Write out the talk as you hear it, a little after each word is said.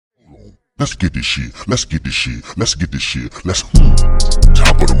Let's get this shit. Let's get this shit. Let's get this shit. Let's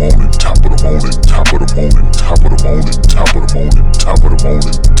top of the morning, top of the morning, top of the morning, top of the morning, top of the morning, top of the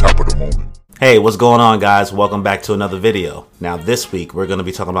morning, top of the morning. Hey, what's going on, guys? Welcome back to another video. Now, this week we're going to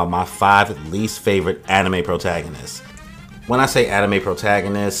be talking about my 5 least favorite anime protagonists. When I say anime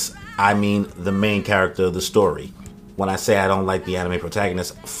protagonists, I mean the main character of the story. When I say I don't like the anime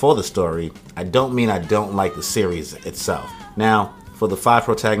protagonist for the story, I don't mean I don't like the series itself. Now, for the 5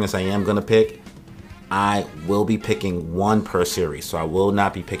 protagonists I am going to pick, I will be picking one per series. So I will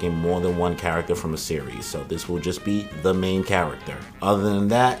not be picking more than one character from a series. So this will just be the main character. Other than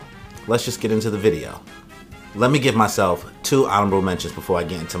that, let's just get into the video. Let me give myself 2 honorable mentions before I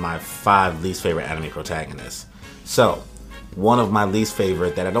get into my 5 least favorite anime protagonists. So, one of my least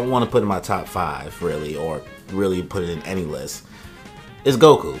favorite that I don't want to put in my top 5 really, or really put it in any list, is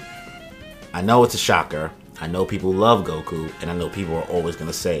Goku. I know it's a shocker. I know people love Goku, and I know people are always going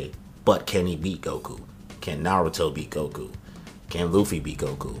to say, but can he beat Goku? Can Naruto beat Goku? Can Luffy beat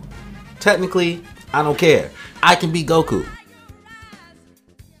Goku? Technically, I don't care. I can beat Goku.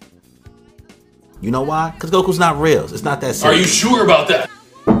 You know why? Because Goku's not real. It's not that serious. Are you sure about that?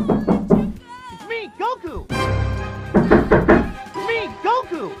 It's me, Goku! It's me,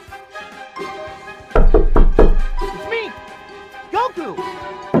 Goku! It's me, Goku!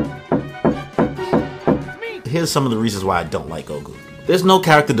 Here's some of the reasons why I don't like Goku. There's no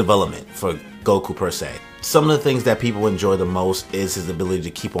character development for Goku per se. Some of the things that people enjoy the most is his ability to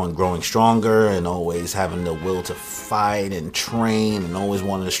keep on growing stronger and always having the will to fight and train and always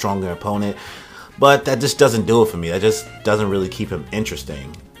wanting a stronger opponent. But that just doesn't do it for me. That just doesn't really keep him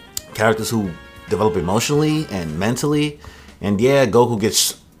interesting. Characters who develop emotionally and mentally, and yeah, Goku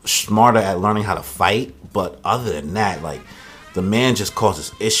gets smarter at learning how to fight, but other than that, like, the man just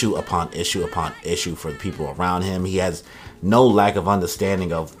causes issue upon issue upon issue for the people around him. He has no lack of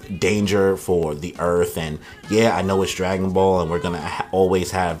understanding of danger for the Earth, and yeah, I know it's Dragon Ball, and we're gonna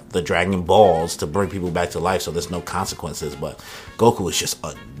always have the Dragon Balls to bring people back to life, so there's no consequences, but Goku is just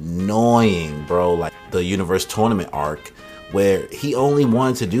annoying, bro. Like the Universe Tournament arc, where he only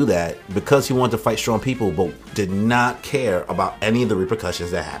wanted to do that because he wanted to fight strong people, but did not care about any of the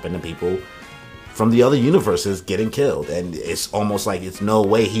repercussions that happened to people from the other universes getting killed. And it's almost like it's no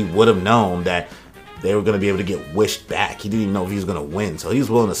way he would have known that they were going to be able to get wished back. He didn't even know if he was going to win. So he was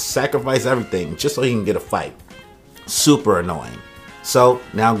willing to sacrifice everything just so he can get a fight. Super annoying. So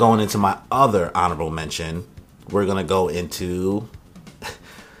now going into my other honorable mention, we're going to go into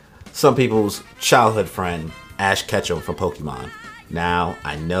some people's childhood friend, Ash Ketchum from Pokemon. Now,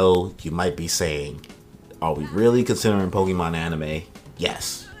 I know you might be saying, are we really considering Pokemon anime?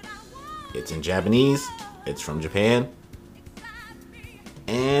 Yes. It's in Japanese, it's from Japan,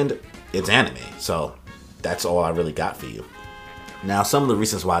 and it's anime, so that's all I really got for you. Now, some of the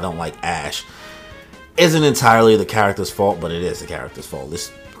reasons why I don't like Ash isn't entirely the character's fault, but it is the character's fault.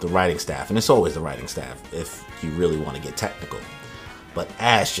 It's the writing staff, and it's always the writing staff if you really want to get technical. But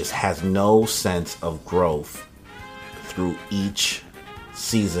Ash just has no sense of growth through each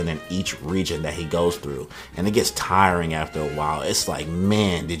season in each region that he goes through, and it gets tiring after a while. It's like,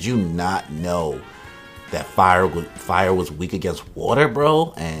 man, did you not know that fire was weak against water,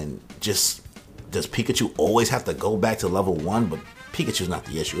 bro? And just, does Pikachu always have to go back to level 1? But Pikachu's not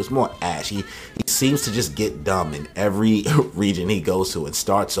the issue. It's more Ash. He seems to just get dumb in every region he goes to and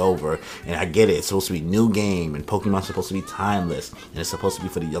starts over. And I get it. It's supposed to be new game, and Pokemon's supposed to be timeless, and it's supposed to be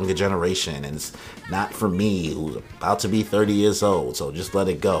for the younger generation, and it's not for me who's about to be 30 years old. So just let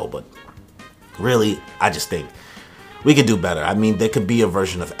it go. But really, I just think we could do better. I mean, there could be a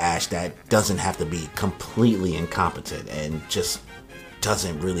version of Ash that doesn't have to be completely incompetent and just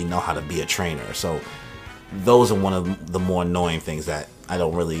doesn't really know how to be a trainer. So those are one of the more annoying things that I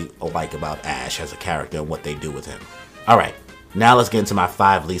don't really like about Ash as a character and what they do with him. Alright, now let's get into my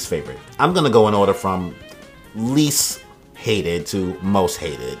 5 least favorite. I'm going to go in order from least hated to most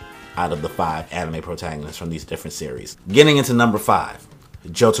hated out of the 5 anime protagonists from these different series. Getting into number 5,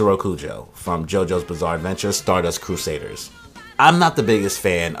 Jotaro Kujo from JoJo's Bizarre Adventure Stardust Crusaders. I'm not the biggest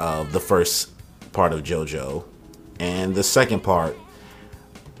fan of the first part of JoJo, and the second part,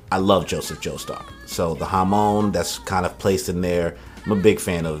 I love Joseph Joestar. So the Hamon that's kind of placed in there, I'm a big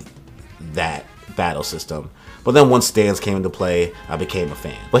fan of that battle system. But then once stands came into play, I became a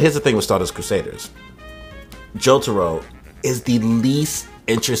fan. But here's the thing with Stardust Crusaders. Jotaro is the least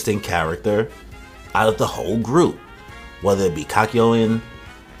interesting character out of the whole group. Whether it be Kakyoin,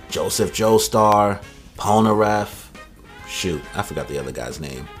 Joseph Joestar, Polnareff, shoot, I forgot the other guy's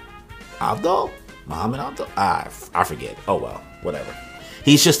name. Abdul? Muhammad Abdul? I forget. Oh well, whatever.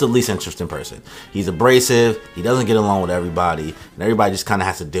 He's just the least interesting person. He's abrasive, he doesn't get along with everybody, and everybody just kind of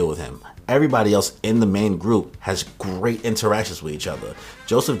has to deal with him. Everybody else in the main group has great interactions with each other.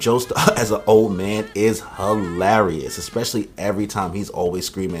 Joseph Joestar as an old man is hilarious, especially every time he's always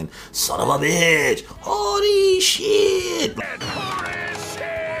screaming, "Son of a bitch! Holy shit!" Holy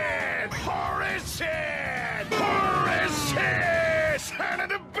shit! Holy shit! Holy shit! Son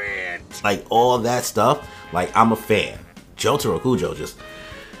of a bitch! Like all that stuff, like I'm a fan. Jotaro Kujo just,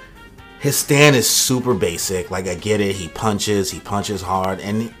 his stand is super basic. Like I get it, he punches hard,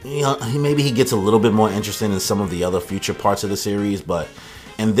 and you know, maybe he gets a little bit more interesting in some of the other future parts of the series, but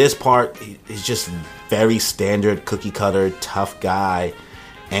in this part, he's just very standard cookie cutter tough guy,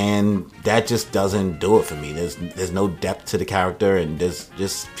 and that just doesn't do it for me. There's no depth to the character, and he's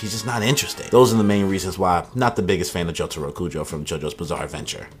just not interesting. Those are the main reasons why I'm not the biggest fan of Jotaro Kujo from JoJo's Bizarre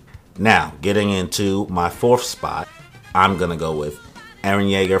Adventure. Now, getting into my fourth spot, I'm gonna go with Eren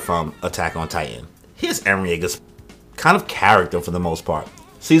Yeager from Attack on Titan. Here's Eren Yeager's kind of character for the most part.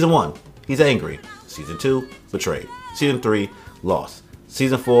 Season 1, he's angry. Season 2, betrayed. Season 3, lost.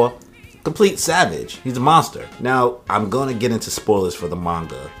 Season 4, complete savage. He's a monster. Now, I'm gonna get into spoilers for the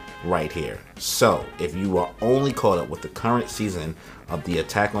manga right here. So, if you are only caught up with the current season of the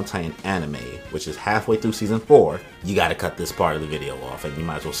Attack on Titan anime, which is halfway through season 4, you gotta cut this part of the video off, and you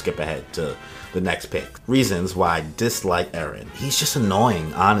might as well skip ahead to the next pick. Reasons why I dislike Eren. He's just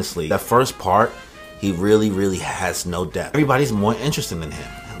annoying, honestly. That first part, he really has no depth. Everybody's more interested in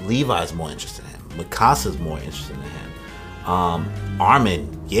him. Levi's more interested in him. Mikasa's more interested in him.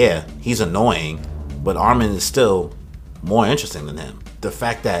 Armin, yeah, he's annoying, but Armin is still more interesting than him. The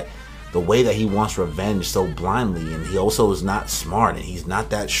fact that the way that he wants revenge so blindly, and he also is not smart, and he's not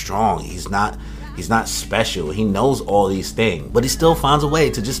that strong, he's not special, he knows all these things, but he still finds a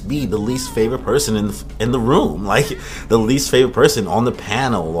way to just be the least favorite person in the room, like the least favorite person on the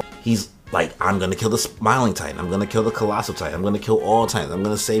panel. He's like, I'm gonna kill the Smiling Titan, I'm gonna kill the Colossal Titan, I'm gonna kill all Titans, I'm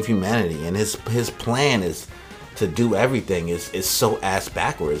gonna save humanity, and his plan is to do everything is so ass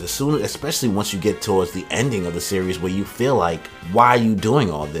backwards. Especially once you get towards the ending of the series, where you feel like, why are you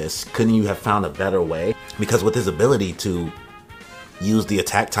doing all this? Couldn't you have found a better way? Because with his ability to use the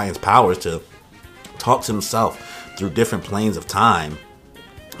Attack Titan's powers to talk to himself through different planes of time,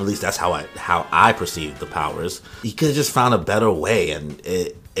 at least that's how I perceive the powers, he could have just found a better way, and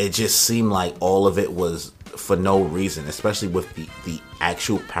it just seemed like all of it was for no reason, especially with the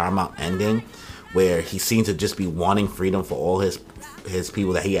actual Paramount ending, where he seemed to just be wanting freedom for all his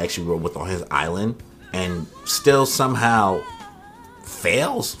people that he actually wrote with on his island, and still somehow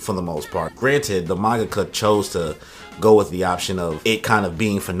fails for the most part. Granted, the mangaka chose to go with the option of it kind of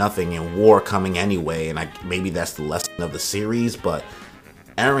being for nothing and war coming anyway, and maybe that's the lesson of the series, but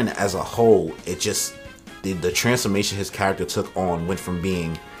Eren as a whole, it just, the transformation his character took on went from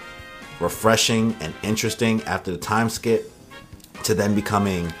being refreshing and interesting after the time skip to then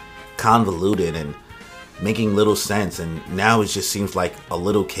becoming convoluted and making little sense, and now it just seems like a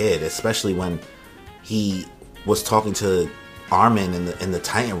little kid, especially when he was talking to Armin in the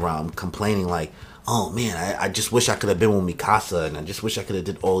Titan realm, complaining like, oh man, I just wish I could have been with Mikasa, and I just wish I could have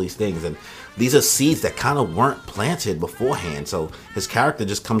did all these things, and these are seeds that kind of weren't planted beforehand. So his character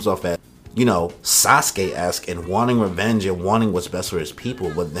just comes off as, you know, Sasuke-esque and wanting revenge and wanting what's best for his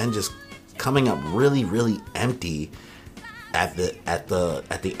people, but then just coming up really empty at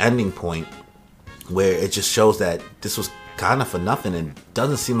the ending point, where it just shows that this was kind of for nothing and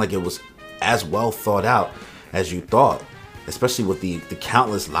doesn't seem like it was as well thought out as you thought, especially with the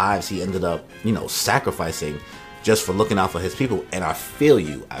countless lives he ended up, you know, sacrificing just for looking out for his people. And I feel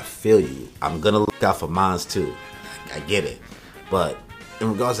you. I'm gonna look out for mines too. I get it. But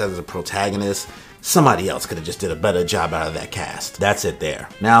in regards to as a protagonist, somebody else could have just did a better job out of that cast. That's it there.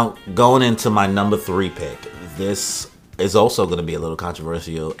 Now, going into my number 3 pick. This is also going to be a little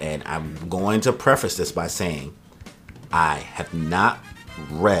controversial, and I'm going to preface this by saying I have not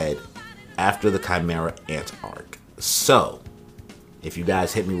read After the Chimera Ant arc. So, if you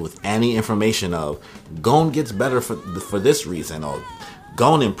guys hit me with any information of Gon gets better for this reason, or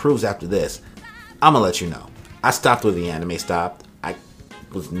Gon improves after this, I'm going to let you know. I stopped where the anime stopped. I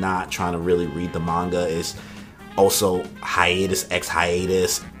was not trying to really read the manga. It's also hiatus,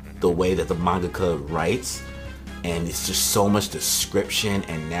 ex-hiatus, the way that the mangaka writes. And it's just so much description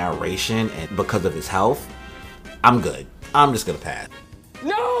and narration, and because of his health, I'm good. I'm just gonna pass.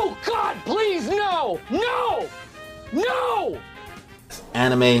 No! God, please, no! No! No!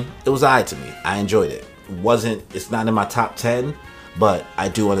 Anime, it was alright to me. I enjoyed it. It's not in my top 10, but I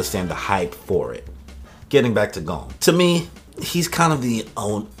do understand the hype for it. Getting back to Gon. To me, he's kind of the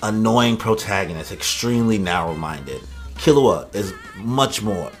annoying protagonist, extremely narrow-minded. Killua is much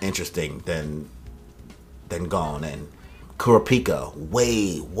more interesting than Gon, and Kurapika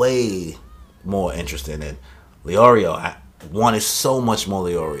way more interesting, and Leorio, one is so much more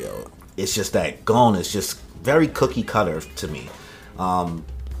Leorio. It's just that Gon is just very cookie cutter to me.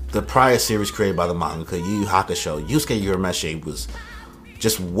 The prior series created by the mangaka Yu Yu Hakusho, Yusuke Urameshi, was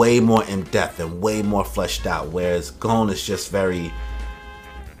just way more in depth and way more fleshed out, whereas Gon is just very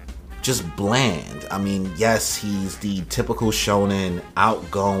bland. I mean, yes, he's the typical shonen,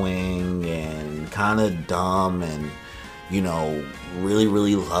 outgoing and kind of dumb and, you know,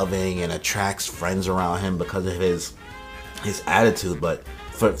 really loving and attracts friends around him because of his attitude. But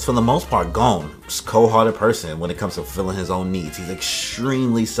for the most part, Gon is a cold-hearted person when it comes to fulfilling his own needs. He's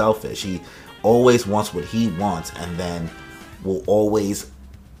extremely selfish. He always wants what he wants, and then will always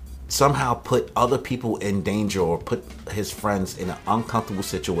somehow put other people in danger or put his friends in an uncomfortable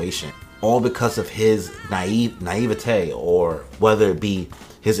situation, all because of his naivete, or whether it be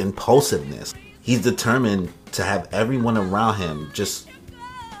his impulsiveness. He's determined to have everyone around him just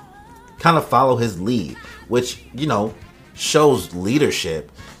kind of follow his lead, which, you know, shows leadership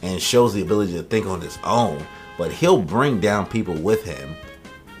and shows the ability to think on his own, but he'll bring down people with him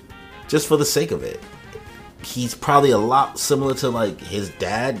just for the sake of it. He's probably a lot similar to like his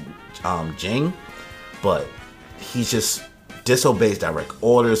dad, Jing, but he just disobeys direct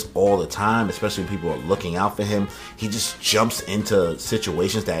orders all the time, especially when people are looking out for him. He just jumps into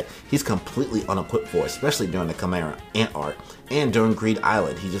situations that he's completely unequipped for, especially during the Chimera Ant arc and during Greed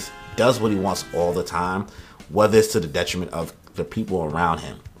Island. He just does what he wants all the time, whether it's to the detriment of the people around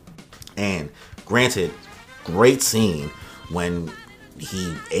him. And granted, great scene when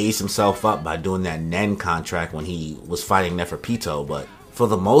he aged himself up by doing that Nen contract when he was fighting Neferpito, but for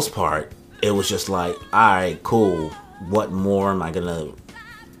the most part, it was just like, alright, cool, what more am I gonna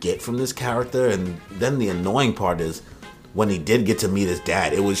get from this character? And then the annoying part is, when he did get to meet his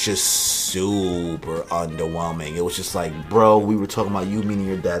dad, it was just super underwhelming. It was just like, bro, we were talking about you meeting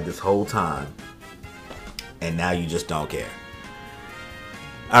your dad this whole time, and now you just don't care.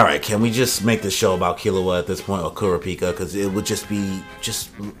 Alright, can we just make the show about Killua at this point, or Kurapika? Because it would just be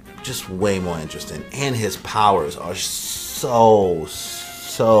just way more interesting. And his powers are so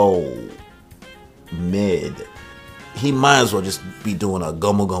mid. He might as well just be doing a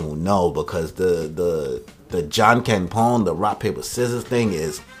Gomu Gomu no, because the John Kenpon, the rock paper scissors thing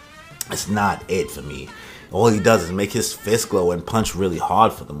it's not it for me. All he does is make his fist glow and punch really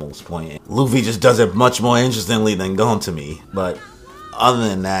hard for the most part. Luffy just does it much more interestingly than Gon to me. But other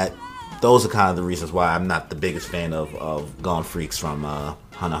than that, those are kind of the reasons why I'm not the biggest fan of Gon Freaks from Hunter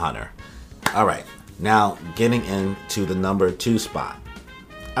x Hunter. Alright, now getting into the number 2 spot.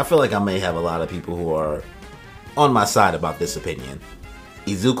 I feel like I may have a lot of people who are on my side about this opinion.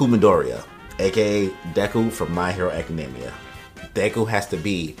 Izuku Midoriya, aka Deku from My Hero Academia. Deku has to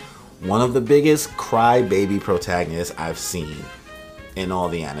be one of the biggest crybaby protagonists I've seen in all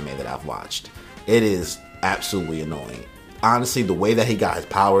the anime that I've watched. It is absolutely annoying. Honestly, the way that he got his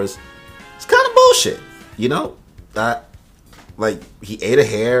powers, it's kind of bullshit. You know? Like, he ate a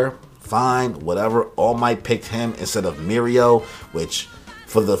hair, fine, whatever. All Might picked him instead of Mirio, which,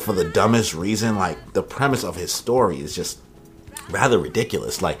 for the dumbest reason, like, the premise of his story is just rather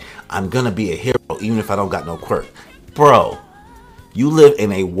ridiculous. Like, I'm gonna be a hero even if I don't got no quirk. Bro, you live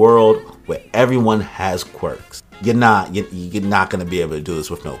in a world where everyone has quirks. You're not gonna be able to do this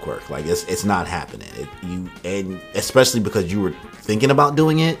with no quirk. Like, it's not happening. And especially because you were thinking about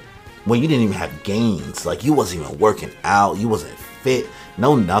doing it when you didn't even have gains. Like, you wasn't even working out. You wasn't fit.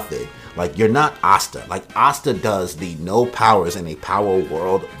 No nothing. Like, you're not Asta. Like, Asta does the no powers in a power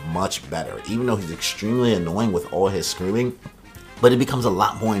world much better. Even though he's extremely annoying with all his screaming, but it becomes a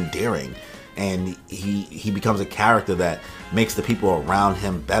lot more endearing. And he becomes a character that makes the people around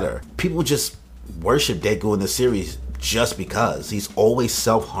him better. People just worship Deku in the series just because he's always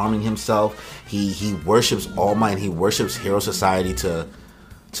self-harming himself. He worships All Might. He worships Hero Society to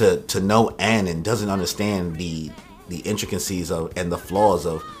no end, and doesn't understand the intricacies of and the flaws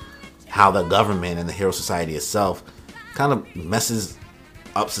of how the government and the Hero Society itself kind of messes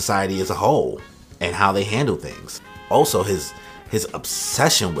up society as a whole and how they handle things. Also, his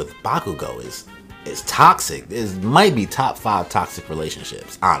obsession with Bakugo is toxic. It might be top 5 toxic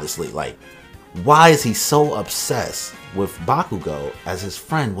relationships, honestly. Like, why is he so obsessed with Bakugo as his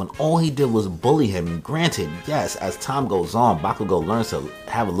friend when all he did was bully him? And granted, yes, as time goes on, Bakugo learns to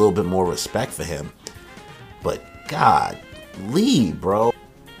have a little bit more respect for him. But God, leave, bro.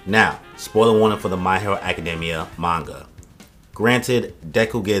 Now, spoiler warning for the My Hero Academia manga. Granted,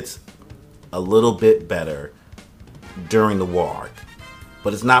 Deku gets a little bit better during the war arc,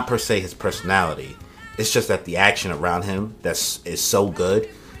 but it's not per se his personality. It's just that the action around him is so good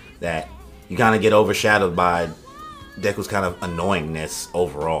that you kind of get overshadowed by Deku's kind of annoyingness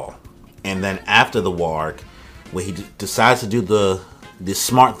overall. And then after the war arc, where he decides to do the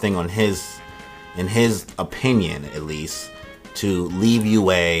smart thing in his opinion at least, to leave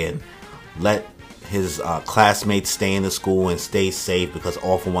UA and let his classmates stay in the school and stay safe because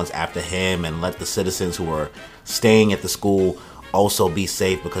All For One's after him, and let the citizens who are staying at the school also be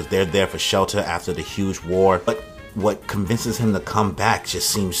safe because they're there for shelter after the huge war. But what convinces him to come back just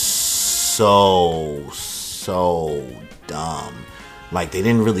seems so dumb. Like, they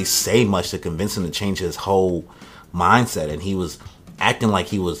didn't really say much to convince him to change his whole mindset, and he was acting like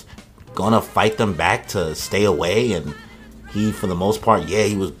he was gonna fight them back to stay away. And he, for the most part,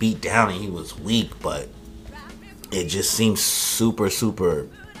 he was beat down and he was weak, but it just seems super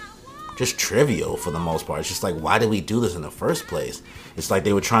just trivial for the most part. It's just like, why did we do this in the first place? It's like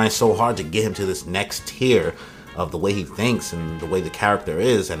they were trying so hard to get him to this next tier of the way he thinks and the way the character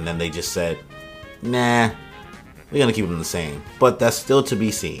is, and then they just said, nah, we're gonna keep him the same. But that's still to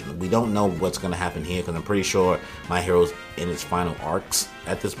be seen. We don't know what's gonna happen here, because I'm pretty sure My Hero's in its final arcs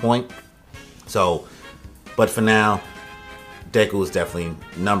at this point. So, but for now, Deku is definitely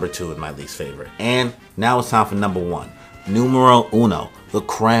number 2 in my least favorite. And now it's time for number 1. Numero uno, the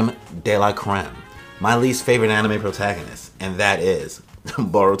creme de la creme. My least favorite anime protagonist, and that is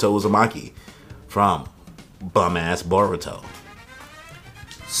Boruto Uzumaki from bum-ass Boruto.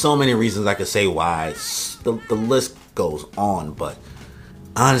 So many reasons I could say why. The list goes on, but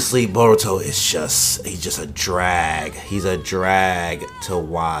honestly, Boruto is he's just a drag. He's a drag to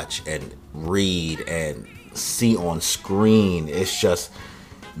watch and read and see on screen. It's just,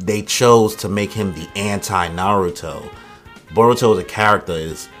 they chose to make him the anti-Naruto. Boruto as a character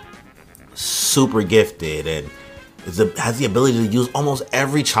is super gifted and has the ability to use almost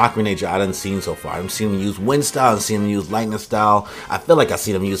every chakra nature I've seen so far. I've seen him use wind style, I've seen him use lightning style. I feel like I've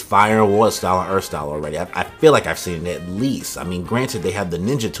seen him use fire and water style and earth style already. I feel like I've seen it at least. I mean, granted, they have the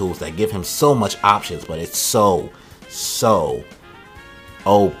ninja tools that give him so much options, but it's so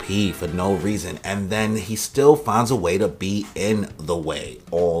OP for no reason. And then he still finds a way to be in the way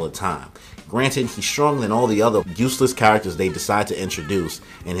all the time. Granted, he's stronger than all the other useless characters they decide to introduce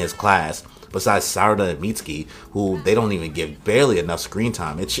in his class, besides Sarada and Mitsuki, who they don't even give barely enough screen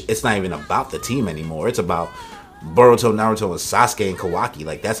time. It's not even about the team anymore. It's about Boruto, Naruto, and Sasuke and Kawaki.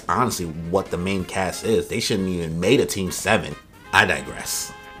 Like, that's honestly what the main cast is. They shouldn't even made a team 7. I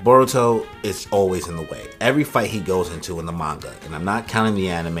digress. Boruto is always in the way. Every fight he goes into in the manga, and I'm not counting the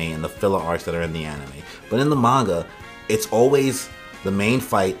anime and the filler arcs that are in the anime, but in the manga, it's always the main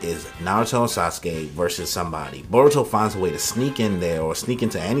fight is Naruto and Sasuke versus somebody. Boruto finds a way to sneak in there or sneak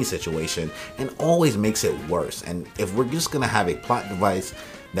into any situation and always makes it worse. And if we're just going to have a plot device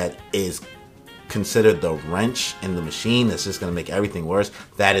that is considered the wrench in the machine that's just going to make everything worse,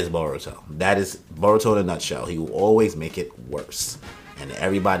 that is Boruto. That is Boruto in a nutshell. He will always make it worse, and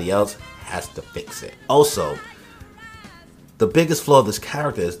everybody else has to fix it. Also, the biggest flaw of this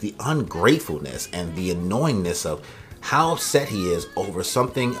character is the ungratefulness and the annoyingness of how upset he is over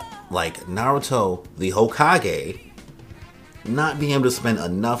something like Naruto, the Hokage, not being able to spend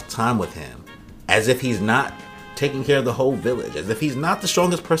enough time with him, as if he's not taking care of the whole village, as if he's not the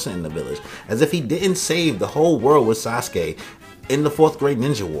strongest person in the village, as if he didn't save the whole world with Sasuke in the 4th grade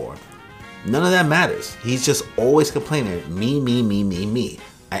ninja war. None of that matters. He's just always complaining, me.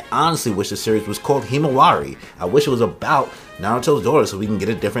 I honestly wish the series was called Himawari. I wish it was about Naruto's daughter so we can get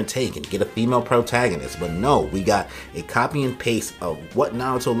a different take and get a female protagonist. But no, we got a copy and paste of what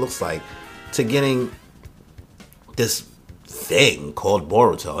Naruto looks like to getting this thing called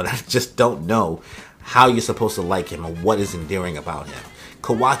Boruto. And I just don't know how you're supposed to like him or what is endearing about him.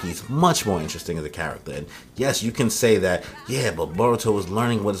 Kawaki's much more interesting as a character. And yes, you can say that, but Boruto is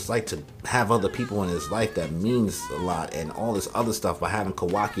learning what it's like to have other people in his life that means a lot and all this other stuff by having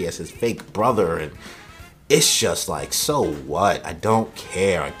Kawaki as his fake brother. And it's just like, so what? I don't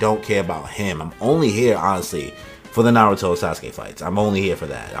care. I don't care about him. I'm only here, honestly, for the Naruto Sasuke fights. I'm only here for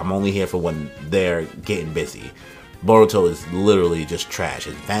that. I'm only here for when they're getting busy. Boruto is literally just trash.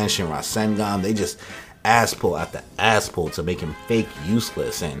 His vanishing Rasengan, they just ass pull after ass pull to make him fake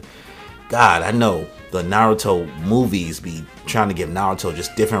useless. And God, I know the Naruto movies be trying to give Naruto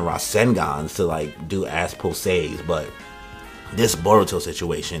just different Rasengans to like do ass pull saves, but this Boruto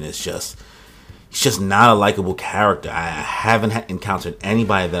situation is just, he's just not a likable character. I haven't encountered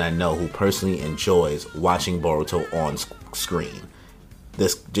anybody that I know who personally enjoys watching Boruto on screen.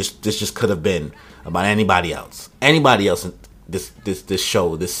 This just could have been about anybody else. Anybody else in this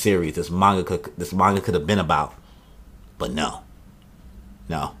show, this series, this manga could have been about. But no.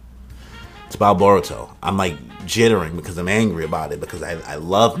 It's about Boruto. I'm like jittering because I'm angry about it because I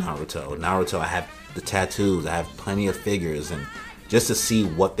love Naruto. Naruto, I have the tattoos, I have plenty of figures, and just to see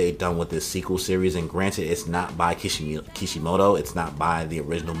what they've done with this sequel series, and granted, it's not by Kishimoto, it's not by the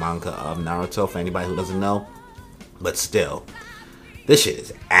original manga of Naruto, for anybody who doesn't know, but still, this shit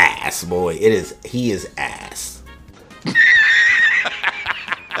is ass, boy. He is ass.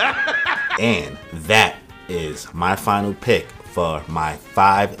 And that is my final pick for my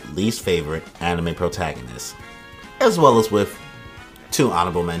 5 least favorite anime protagonists, as well as with 2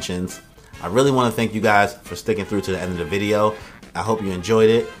 honorable mentions. I really want to thank you guys for sticking through to the end of the video. I hope you enjoyed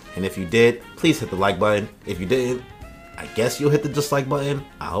it, and if you did, please hit the like button. If you didn't, I guess you'll hit the dislike button.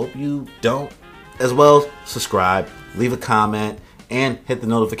 I hope you don't. As well, subscribe, leave a comment, and hit the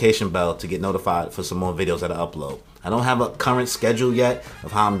notification bell to get notified for some more videos that I upload. I don't have a current schedule yet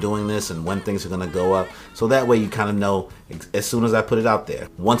of how I'm doing this and when things are going to go up, so that way you kind of know as soon as I put it out there.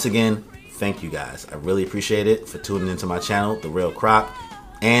 Once again, thank you guys. I really appreciate it for tuning into my channel, The Real Croc,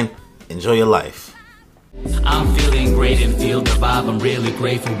 and enjoy your life. I'm feeling great and feel the vibe. I'm really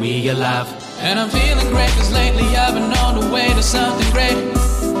grateful we alive. And I'm feeling great cause lately I've been on the way to something great.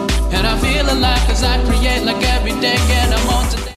 And I feel alive cause I create like every day.